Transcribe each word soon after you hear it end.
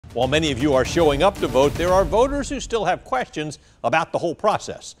While many of you are showing up to vote, there are voters who still have questions about the whole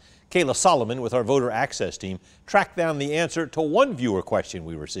process. Kayla Solomon with our voter access team tracked down the answer to one viewer question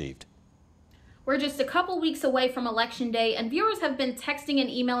we received. We're just a couple weeks away from Election Day, and viewers have been texting and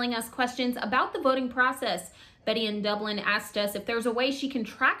emailing us questions about the voting process. Betty in Dublin asked us if there's a way she can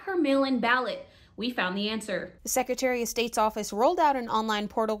track her mail-in ballot. We found the answer. The Secretary of State's office rolled out an online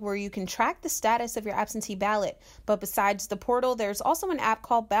portal where you can track the status of your absentee ballot. But besides the portal, there's also an app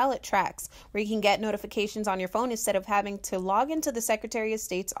called Ballot Tracks, where you can get notifications on your phone instead of having to log into the Secretary of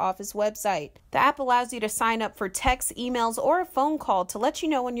State's office website. The app allows you to sign up for texts, emails, or a phone call to let you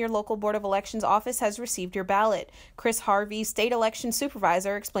know when your local Board of Elections office has received your ballot. Chris Harvey, State Election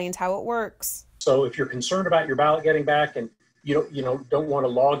Supervisor, explains how it works. So if you're concerned about your ballot getting back and you don't want to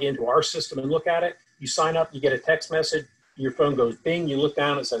log into our system and look at it, you sign up, you get a text message, your phone goes bing, you look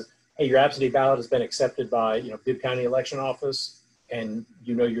down, it says, hey, your absentee ballot has been accepted by Bibb County Election Office, and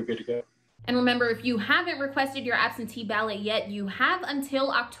you're good to go. And remember, if you haven't requested your absentee ballot yet, you have until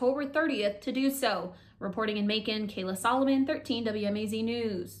October 30th to do so. Reporting in Macon, Kayla Solomon, 13 WMAZ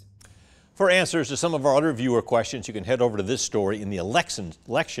News. For answers to some of our other viewer questions, you can head over to this story in the election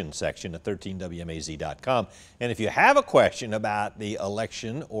section at 13WMAZ.com. And if you have a question about the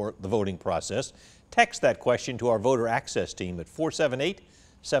election or the voting process, text that question to our voter access team at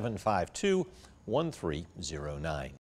 478-752-1309.